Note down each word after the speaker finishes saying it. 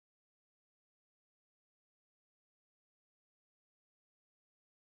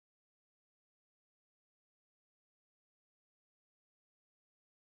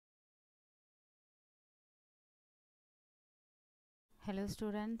Hello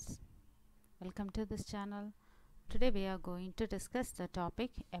students, welcome to this channel. Today we are going to discuss the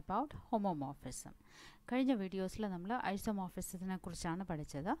topic about homomorphism. കഴിഞ്ഞ വീഡിയോസിൽ നമ്മൾ ഐസോമോർഫിസത്തിനെ കുറിച്ചാണ്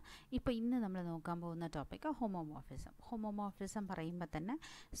പഠിച്ചത്. ഇപ്പോൾ ഇന്ന് നമ്മൾ നോക്കാൻ പോകുന്ന ടോപ്പിക് ഹോമോമോർഫിസം. ഹോമോമോർഫിസം പറയുമ്പോൾ തന്നെ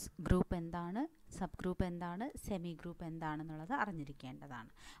ഗ്രൂപ്പ് എന്താണ്, സബ് ഗ്രൂപ്പ് എന്താണ്, സെമി ഗ്രൂപ്പ് എന്താണെന്നുള്ളത്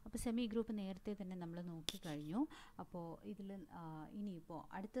അറിഞ്ഞിരിക്കേണ്ടതാണ്. അപ്പോൾ സെമി ഗ്രൂപ്പ് നേരത്തെ തന്നെ നമ്മൾ നോക്കിക്കഴിഞ്ഞു. അപ്പോൾ ഇതിൽ ഇനിയിപ്പോൾ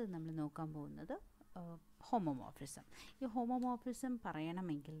അടുത്തത് നമ്മൾ നോക്കാൻ പോകുന്നത് ഹോമോമോർഫിസം. ഈ ഹോമോമോർഫിസം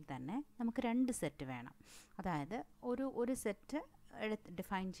പറയണമെങ്കിൽ തന്നെ നമുക്ക് രണ്ട് സെറ്റ് വേണം. അതായത് ഒരു സെറ്റ്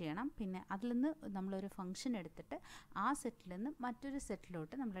ഡിഫൈൻ ചെയ്യണം, പിന്നെ അതിൽ നിന്ന് നമ്മളൊരു ഫംഗ്ഷൻ എടുത്തിട്ട് ആ സെറ്റിൽ നിന്ന് മറ്റൊരു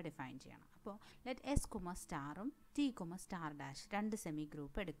സെറ്റിലോട്ട് നമ്മൾ ഡിഫൈൻ ചെയ്യണം. അപ്പോൾ let us comma സ്റ്റാറും T comma star dash രണ്ട് സെമി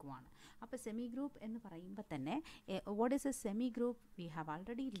ഗ്രൂപ്പ് എടുക്കുവാണ്. അപ്പോൾ സെമി ഗ്രൂപ്പ് എന്ന് പറയുമ്പോൾ തന്നെ what is A semi group? We have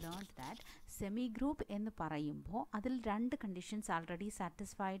already learned that semi group എന്ന് പറയുമ്പോൾ അതിൽ രണ്ട് കണ്ടീഷൻസ് ആൾറെഡി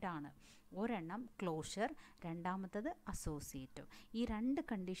സാറ്റിസ്ഫൈഡ് ആണ്. ഒരെണ്ണം ക്ലോഷർ, രണ്ടാമത്തത് അസോസിയേറ്റീവ്. ഈ രണ്ട്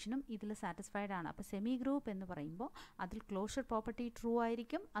കണ്ടീഷനും ഇതിൽ സാറ്റിസ്ഫൈഡ് ആണ്. അപ്പോൾ സെമി ഗ്രൂപ്പ് എന്ന് പറയുമ്പോൾ അതിൽ ക്ലോഷർ പ്രോപ്പർട്ടി ട്രൂ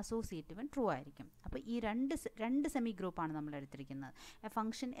ആയിരിക്കും, അസോസിയേറ്റീവും ട്രൂ ആയിരിക്കും. അപ്പോൾ ഈ രണ്ട് സെമി ഗ്രൂപ്പാണ് നമ്മൾ എടുത്തിരിക്കുന്നത്. A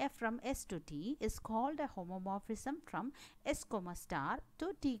function F from S to T is called A homomorphism from S comma star to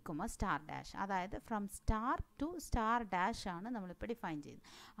T comma star dash. അതായത് from star to star dash ആണ് നമ്മളിപ്പോൾ ഡിഫൈൻ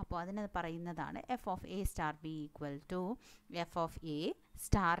ചെയ്യുന്നത്. അപ്പോൾ അതിന് പറയുന്നതാണ് F of A star B equal to F of A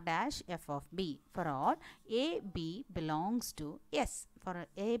star dash f of b for all a b belongs to s. for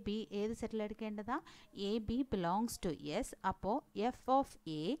a b ഏത് സെറ്റിൽ എടുക്കേണ്ടതാ? a b belongs to s. അപ്പോൾ f of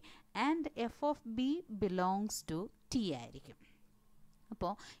a and f of b belongs to t ആയിരിക്കും.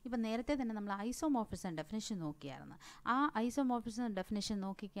 അപ്പോൾ ഇപ്പോൾ നേരത്തെ തന്നെ നമ്മൾ isomorphism definition നോക്കിയായിരുന്നു. ആ ഐസോമോർഫിസം ഡെഫിനിഷൻ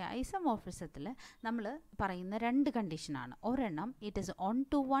നോക്കിക്കുക. ഐസോമോർഫിസത്തിൽ നമ്മൾ പറയുന്ന രണ്ട് കണ്ടീഷനാണ്. ഒരെണ്ണം it is on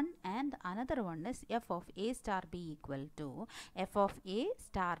to one and another one is F of A star B equal to F of A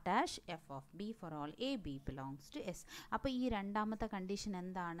star dash F of B for all A B belongs to S. അപ്പോൾ ഈ രണ്ടാമത്തെ condition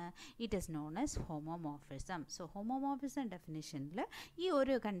എന്താണ്? It is known as homomorphism. So homomorphism ഡെഫിനിഷനിൽ ഈ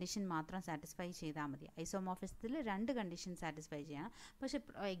ഒരു condition മാത്രം satisfy ചെയ്താൽ മതി. ഐസോമോർഫിസത്തിൽ രണ്ട് കണ്ടീഷൻ സാറ്റിസ്ഫൈ ചെയ്യണം. പക്ഷേ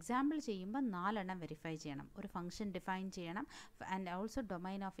എക്സാമ്പിൾ ചെയ്യുമ്പോൾ 4 എണ്ണം വെരിഫൈ ചെയ്യണം. ഒരു ഫംഗ്ഷൻ ഡിഫൈൻ ചെയ്യണം, and also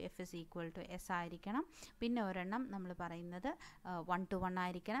domain of F is equal to S ആയിരിക്കണം. പിന്നെ ഒരെണ്ണം നമ്മൾ പറയുന്നത് 1 to 1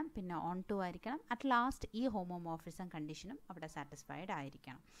 ആയിരിക്കണം, പിന്നെ ഓൺ ടു ആയിരിക്കണം. അറ്റ് ലാസ്റ്റ് ഈ ഹോമോമോർഫിസം കണ്ടീഷനും അവിടെ സാറ്റിസ്ഫൈഡ്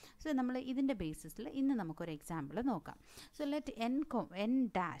ആയിരിക്കണം. സോ നമ്മൾ ഇതിൻ്റെ ബേസിസിൽ ഇന്ന് നമുക്കൊരു എക്സാമ്പിൾ നോക്കാം. So let N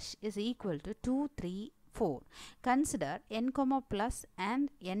dash is equal to 2 3 4. Consider n comma plus and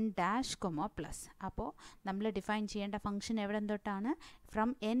n dash comma plus. അപ്പോൾ നമ്മൾ ഡിഫൈൻ ചെയ്യേണ്ട ഫംഗ്ഷൻ എവിടെ തൊട്ടാണ്? From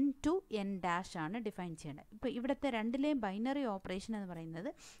n to n dash ആണ് ഡിഫൈൻ ചെയ്യേണ്ടത്. ഇപ്പോൾ ഇവിടുത്തെ രണ്ടിലെയും ബൈനറി ഓപ്പറേഷൻ എന്ന് പറയുന്നത്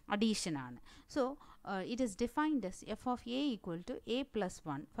അഡീഷൻ ആണ്. So it is defined S F of A equal to A plus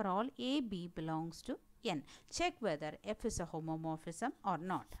 1 for all A B belongs to n. Check whether f is a homomorphism or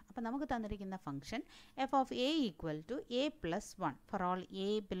not. അപ്പോൾ നമുക്ക് തന്നിരിക്കുന്ന function F of A equal to A plus 1 for all A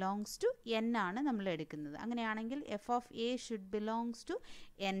belongs to n ആണ് നമ്മൾ എടുക്കുന്നത്. അങ്ങനെയാണെങ്കിൽ F of A should belongs to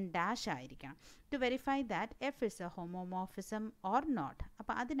n dash ആയിരിക്കണം. To verify that F is A homomorphism or not.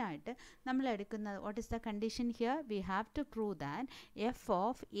 അപ്പോൾ അതിനായിട്ട് നമ്മൾ എടുക്കുന്നത് what is the condition here? We have to prove that F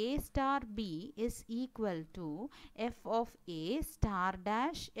of A star B is equal to F of A star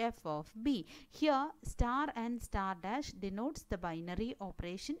dash F of B. Here star and star dash denotes the binary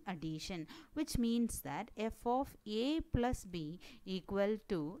operation addition, which means that f of a plus b equal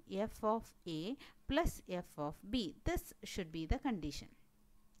to f of a plus f of b. This should be the condition.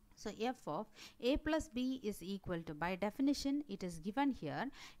 So f of a plus b is equal to, by definition it is given here,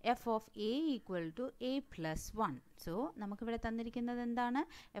 f of a equal to a plus 1. So നമുക്ക് ഇവിടെ തന്നിരിക്കുന്നത് എന്താണ്?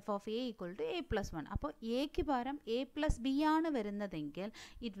 F of A equal to A plus 1. അപ്പോൾ എക്ക് പകരം A plus B ആണ് വരുന്നതെങ്കിൽ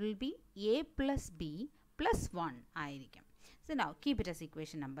it will be A plus B plus 1 ആയിരിക്കും. So now keep it as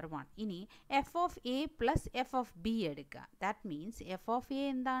equation number 1. ഇനി F of A plus F of B എടുക്കുക. That means F of A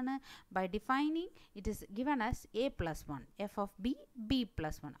എന്താണ്? By defining it is given as A plus 1, F of B B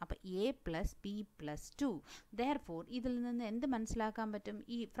plus 1. അപ്പോൾ A plus B plus 2. Therefore ഇതിൽ നിന്ന് എന്ത് മനസ്സിലാക്കാൻ പറ്റും?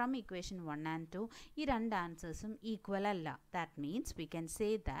 ഈ ഫ്രം ഇക്വേഷൻ 1 and 2 ഈ രണ്ട് ആൻസേഴ്സും ഈക്വൽ അല്ല. That means we can say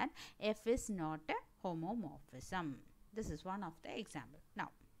that F is not A homomorphism. This is one of the example. Now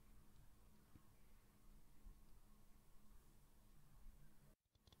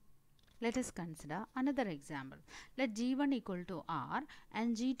let us consider another example. Let g1 equal to r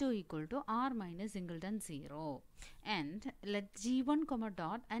and g2 equal to r minus singleton 0. And let g1 comma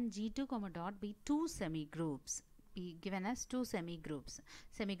dot and g2 comma dot be two semi-groups. Be given as two semi-groups.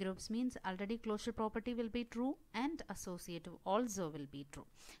 Semi-groups means already closure property will be true and associative also will be true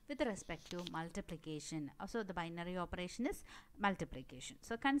with respect to multiplication. Also the binary operation is multiplication.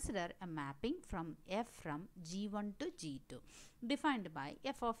 So consider a mapping from f from g1 to g2. defined by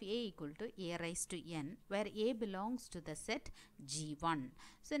f of a equal to a raised to n, where a belongs to the set G1.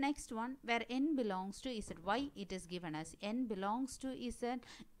 So next one, where n belongs to z. Why it is given as n belongs to z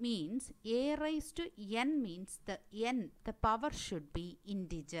means a raised to n means the power should be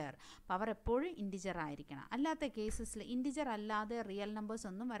integer. Power എപ്പോഴും integer ആയിരിക്കണം. അല്ലാത്ത കേസസിൽ integer അല്ലാതെ real numbers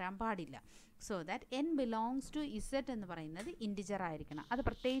ഒന്നും വരാൻ പാടില്ല. So that n belongs to z എന്ന് പറയുന്നത് integer ആയിരിക്കണം. അത്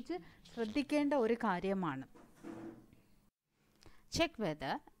പ്രത്യേകിച്ച് ശ്രദ്ധിക്കേണ്ട ഒരു കാര്യമാണ്. Check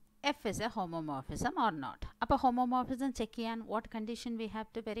whether f is a homomorphism or not. Appo homomorphism check cheyan what condition we have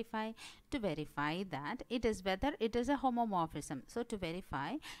to verify? To verify that it is whether it is a homomorphism. So to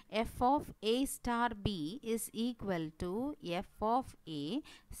verify, f of a star b is equal to f of a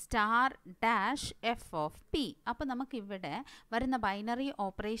star dash f of p. Appo namak ivide varuna binary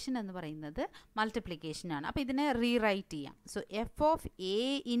operation ennu parayunnathu multiplication aanu. Appo idine rewrite cheyam. So f of a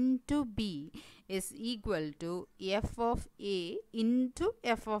into b is equal to f of a into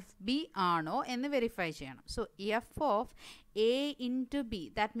f of b ആണോ എന്ന് verify ചെയ്യണം. So f of a into b,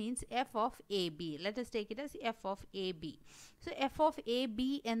 that means f of ab. Let us take it as f of ab. So f of ab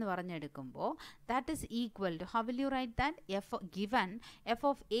എന്ന് പറഞ്ഞെടുക്കുമ്പോൾ that is equal to, how will you write that? Given f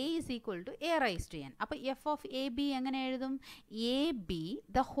of a is equal to a raised to n. അപ്പോൾ f of ab എങ്ങനെ എഴുതും? ab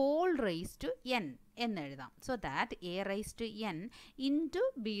the whole raised to n എന്ന് എഴുതാം. So that a raised to n into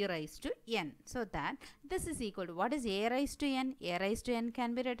b raised to n. So that this is equal to, what is a raised to n? A raised to n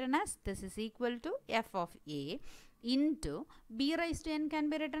can be written as, this is equal to f of a into b raised to n can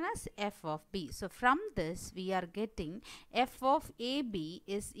be written as f of b. So from this we are getting f of ab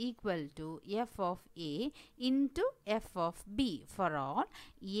is equal to f of a into f of b for all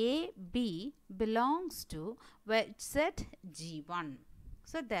a b belongs to set G1.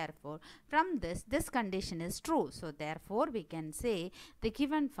 So therefore from this condition is true. So therefore we can say the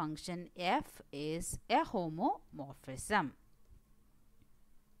given function f is a homomorphism.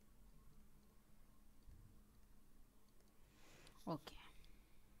 Okay.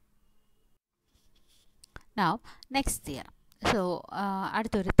 Now next theorem. So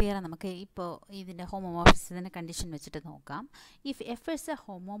അടുത്തൊരു theorem നമുക്ക് ഇപ്പോൾ ഇതിൻ്റെ ഹോമോമോർഫിസത്തിൻ്റെ condition വെച്ചിട്ട് നോക്കാം. If F is A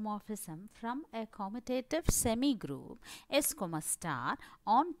homomorphism from A കോമറ്റേറ്റീവ് semi group S comma star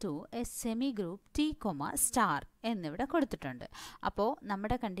on to A semi group T comma star എന്നിവിടെ കൊടുത്തിട്ടുണ്ട്. അപ്പോൾ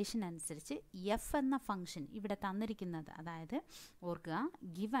നമ്മുടെ കണ്ടീഷൻ അനുസരിച്ച് എഫ് എന്ന ഫംഗ്ഷൻ ഇവിടെ തന്നിരിക്കുന്നത്, അതായത് ഓർക്കുക,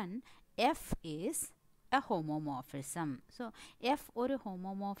 given F is A homomorphism. So F ഒരു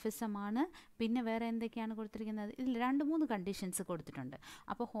ഹോമോമോർഫിസമാണ്. പിന്നെ വേറെ എന്തൊക്കെയാണ് കൊടുത്തിരിക്കുന്നത്? ഇതിൽ 2-3 കണ്ടീഷൻസ് കൊടുത്തിട്ടുണ്ട്.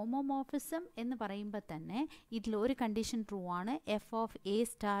 അപ്പോൾ ഹോമോമോർഫിസം എന്ന് പറയുമ്പോൾ തന്നെ ഇതിൽ ഒരു കണ്ടീഷൻ ട്രൂ ആണ്. F of A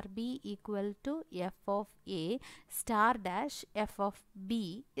star B equal to F of A star dash F of B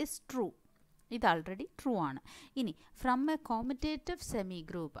is true. ഇത് ആൾറെഡി ട്രൂ ആണ്. ഇനി ഫ്രം എ കോമറ്റേറ്റീവ് സെമി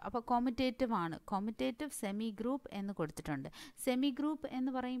ഗ്രൂപ്പ്, അപ്പോൾ കോമറ്റേറ്റീവ് ആണ്, കോമറ്റേറ്റീവ് സെമി ഗ്രൂപ്പ് എന്ന് കൊടുത്തിട്ടുണ്ട്. സെമി ഗ്രൂപ്പ്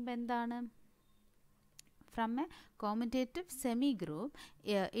എന്ന് പറയുമ്പോൾ എന്താണ്? From a commutative semi group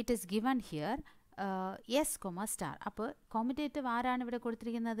it is given here s comma star. അപ്പോൾ commutative ആരാണ് ഇവിടെ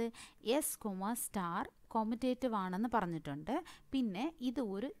കൊടുത്തിരിക്കുന്നത്? s comma star കോമറ്റേറ്റീവ് ആണെന്ന് പറഞ്ഞിട്ടുണ്ട്. പിന്നെ ഇത്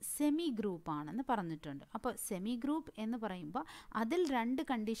ഒരു സെമി ഗ്രൂപ്പ് ആണെന്ന് പറഞ്ഞിട്ടുണ്ട്. അപ്പോൾ സെമി ഗ്രൂപ്പ് എന്ന് പറയുമ്പോൾ അതിൽ 2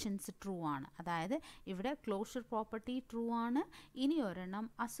 കണ്ടീഷൻസ് ട്രൂ ആണ്. അതായത് ഇവിടെ ക്ലോഷർ പ്രോപ്പർട്ടി ട്രൂ ആണ്. ഇനി ഒരെണ്ണം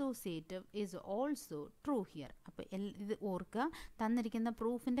associative is also true here. അപ്പോൾ ഇത് ഓർക്കുക, തന്നിരിക്കുന്ന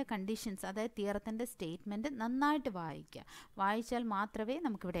പ്രൂഫിൻ്റെ കണ്ടീഷൻസ്, അതായത് തിയറത്തിൻ്റെ സ്റ്റേറ്റ്മെൻറ്റ് നന്നായിട്ട് വായിക്കുക. വായിച്ചാൽ മാത്രമേ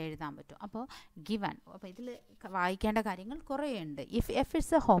നമുക്കിവിടെ എഴുതാൻ പറ്റൂ. അപ്പോൾ ഗിവൻ, അപ്പോൾ ഇതിൽ വായിക്കേണ്ട കാര്യങ്ങൾ കുറേ ഉണ്ട്. If F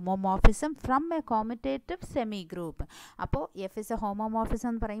is A homomorphism from A കോമറ്റേറ്റീവ് semi group, അപ്പോൾ എഫ് ഇസ് എ ഹോമോമോർഫിസം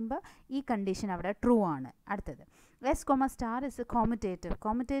എന്ന് പറയുമ്പോൾ ഈ കണ്ടീഷൻ അവിടെ ട്രൂ ആണ്. അടുത്തത് എസ് കൊമ സ്റ്റാർ ഇസ് കോമറ്റേറ്റീവ്.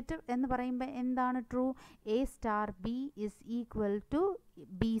 കോമറ്റേറ്റീവ് എന്ന് പറയുമ്പോൾ എന്താണ് true? A star B is equal to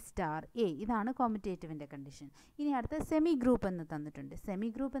B star A. ഇതാണ് കോമറ്റേറ്റീവിൻ്റെ കണ്ടീഷൻ. ഇനി അടുത്ത സെമി ഗ്രൂപ്പ് എന്ന് തന്നിട്ടുണ്ട്. സെമി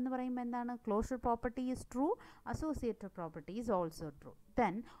ഗ്രൂപ്പ് എന്ന് പറയുമ്പോൾ എന്താണ്? Closure property is true, associative property is also true.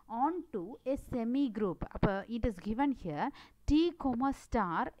 Then on to A semi group, അപ്പോൾ it is given here T comma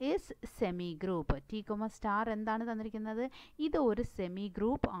star is semi group. T comma star എന്താണ് തന്നിരിക്കുന്നത്? ഇത് ഒരു സെമി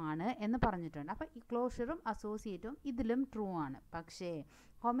ഗ്രൂപ്പ് ആണ് എന്ന് പറഞ്ഞിട്ടുണ്ട്. അപ്പോൾ ഈ ക്ലോഷറും അസോസിയേറ്റും ഇതിലും ട്രൂ ആണ്. പക്ഷേ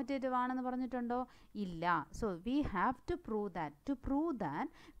കോമറ്റേറ്റീവ് ആണെന്ന് പറഞ്ഞിട്ടുണ്ടോ? ഇല്ല. So we have to prove that. To prove that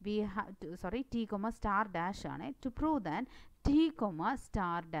we have to, sorry, T comma star dash ആണ്. To prove that T comma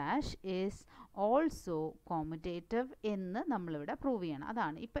star dash is also കോമറ്റേറ്റീവ് എന്ന് നമ്മളിവിടെ പ്രൂവ് ചെയ്യണം.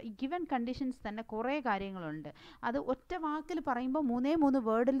 അതാണ് ഇപ്പോൾ ഗിവൻ കണ്ടീഷൻസ് തന്നെ കുറേ കാര്യങ്ങളുണ്ട്. അത് ഒറ്റ വാക്കിൽ പറയുമ്പോൾ 3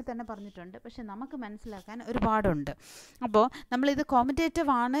 വേർഡിൽ തന്നെ പറഞ്ഞിട്ടുണ്ട്. പക്ഷെ നമുക്ക് മനസ്സിലാക്കാൻ ഒരുപാടുണ്ട്. അപ്പോൾ നമ്മളിത്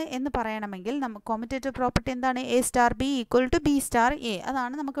കോമറ്റേറ്റീവ് ആണ് എന്ന് പറയണമെങ്കിൽ കോമറ്റേറ്റീവ് പ്രോപ്പർട്ടി എന്താണ്? A star B equal to B star A.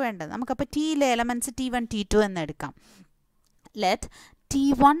 അതാണ് നമുക്ക് വേണ്ടത്. നമുക്കപ്പോൾ ടിയിലെ എലമെൻറ്റ്സ് T1 T2 എന്നെടുക്കാം. Let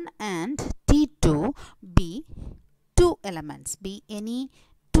T1 and T2 be two elements, be any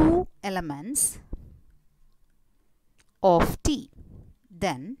two elements of T,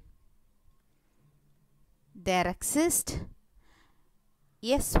 then there exist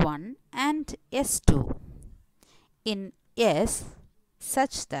S1 and S2 in S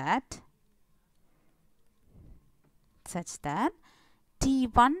such that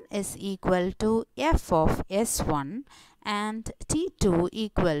T1 is equal to F of S1 and T2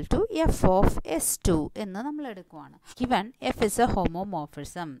 equal to F of S2 എന്ന് നമ്മൾ എടുക്കുവാണ്. Given F is a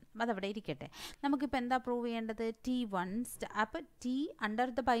homomorphism. അതവിടെ ഇരിക്കട്ടെ. നമുക്കിപ്പോൾ എന്താ prove ചെയ്യേണ്ടത്? T1 അപ്പോൾ T under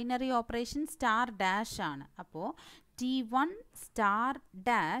the binary operation star dash ആണ്. അപ്പോൾ T1 star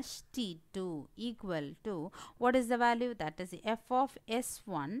dash T2 equal to, what is the value? That is F of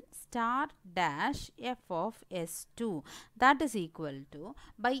S1 star dash F of S2. That is equal to,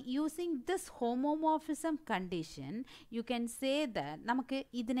 by using this homomorphism condition, you can say that നമുക്ക്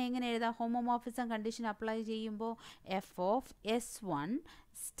ഇതിനെ എങ്ങനെ എഴുതാം? homomorphism condition apply ചെയ്യുമ്പോൾ F of S1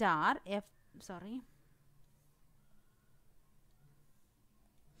 star F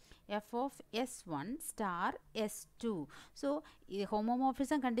of S1 star S2. So,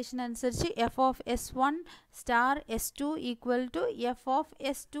 homomorphism condition അനുസരിച്ച് F of S1 star S2 equal to F of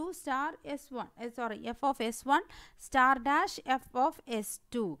S2 star S1. F of S1 star dash F of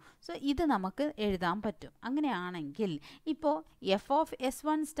S2. So, ഇത് നമുക്ക് എഴുതാൻ പറ്റും. അങ്ങനെയാണെങ്കിൽ ഇപ്പോൾ F of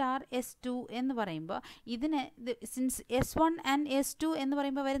S1 star S2 എന്ന് പറയുമ്പോൾ ഇതിന് സിൻസ് S1 and S2 എന്ന്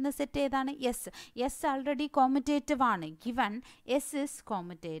പറയുമ്പോൾ വരുന്ന സെറ്റ് ഏതാണ്? S ആൾറെഡി കോമ്യൂട്ടേറ്റീവ് ആണ്. Given S is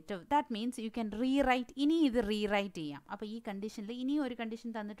commutative. That means you can rewrite, ഇനി ഇത് റീറൈറ്റ് ചെയ്യാം. അപ്പോൾ ഈ കണ്ടീഷനിൽ ഇനിയും ഒരു കണ്ടീഷൻ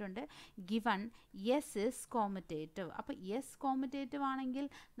തന്നിട്ടുണ്ട്. Given S is commutative. അപ്പോൾ S commutative ആണെങ്കിൽ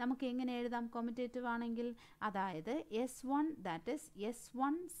നമുക്ക് എങ്ങനെ എഴുതാം? commutative ആണെങ്കിൽ അതായത് S1 that is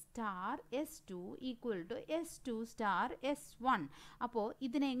S1 star S2 equal to S2 star S1. അപ്പോൾ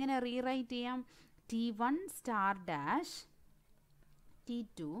ഇതിനെ എങ്ങനെ റീറൈറ്റ് ചെയ്യാം? T1 star dash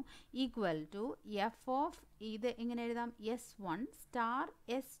T2 equal to F of ഇത് എങ്ങനെ എഴുതാം? S1 star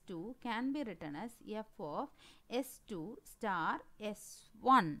S2 can be written as F of S2 star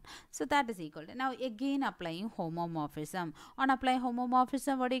S1. So that is equal to, now again applying homomorphism. On applying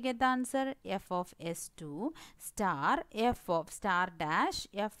homomorphism, what do you get the answer? F of S2 star F of star dash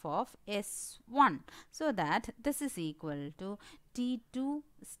F of S1. So that this is equal to T2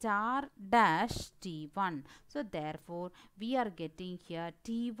 star dash T1. So therefore we are getting here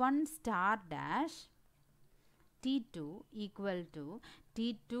T1 star dash T2 equal to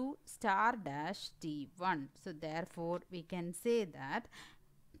T2 star dash T1. So therefore we can say that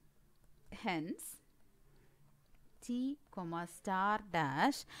hence T comma star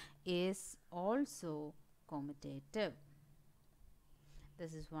dash is also commutative.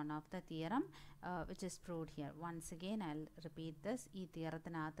 This is one of the theorem which is proved here. Once again I'll repeat this. ഈ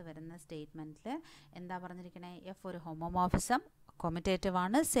തിയറത്തിനകത്ത് വരുന്ന സ്റ്റേറ്റ്മെൻറ്റിൽ എന്താ പറഞ്ഞിരിക്കണേ? F ഒരു homomorphism commutative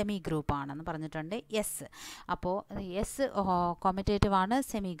ആണ്, semi group ആണെന്ന് പറഞ്ഞിട്ടുണ്ട്. S അപ്പോൾ S commutative ആണ്,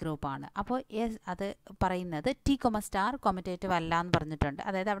 semi group ആണ്. അപ്പോൾ അത് പറയുന്നത് ടി കൊമ സ്റ്റാർ commutative അല്ല എന്ന് പറഞ്ഞിട്ടുണ്ട്.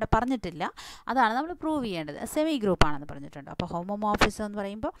 അതായത് അവിടെ പറഞ്ഞിട്ടില്ല, അതാണ് നമ്മൾ പ്രൂവ് ചെയ്യേണ്ടത്. സെമി ഗ്രൂപ്പ് ആണെന്ന് പറഞ്ഞിട്ടുണ്ട്. അപ്പോൾ ഹോമോമോർഫിസം എന്ന്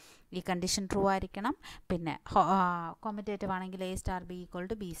പറയുമ്പോൾ ഈ കണ്ടീഷൻ ട്രൂ ആയിരിക്കണം. പിന്നെ commutative ആണെങ്കിൽ A star B equal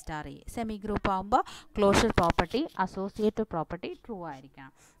to B star A. Semi group ആകുമ്പോൾ closure property, associative property true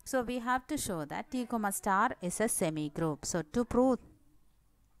ആയിരിക്കണം. So we have to show that T comma star is a semi group. So to prove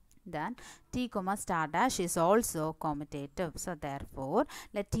that T comma star dash is also commutative. So therefore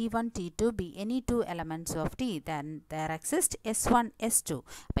let T1 T2 be any two elements of T, then there exists S1 S2.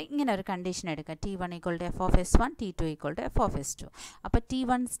 അപ്പോൾ ഇങ്ങനെ ഒരു condition എടുക്കുക. T1 equal to F of S1, T2 equal to F of S2. അപ്പോൾ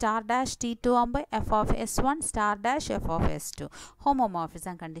T1 star dash T2 ആകുമ്പോൾ F of S1 star dash F of S2.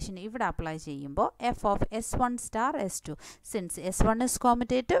 Homomorphism condition ഇവിടെ apply ചെയ്യുമ്പോൾ F of S1 star S2. Since S1 is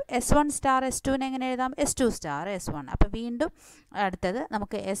commutative, S1 star S2 നെ എങ്ങനെ എഴുതാം? S2 star S1. അപ്പോൾ വീണ്ടും അടുത്തത്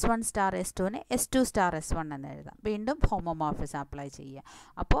നമുക്ക് S1 star S2 നെ S2 star S1 എന്ന് എഴുതാം. വീണ്ടും ഹോമോമോർഫിസം അപ്ലൈ ചെയ്യുക.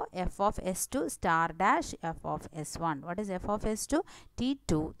 അപ്പോൾ F of S2 star dash F of S1. What is F of S2?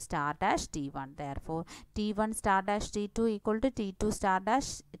 T2 star dash T1. Therefore T1 star dash T2 equal to T2 star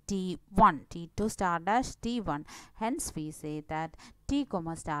dash T1. T2 star dash T1. Hence we say that T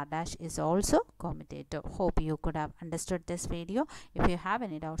comma star dash is also commutative. Hope you could have understood this video. If you have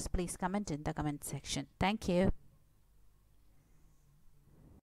any doubts, please comment in the comment section. Thank you.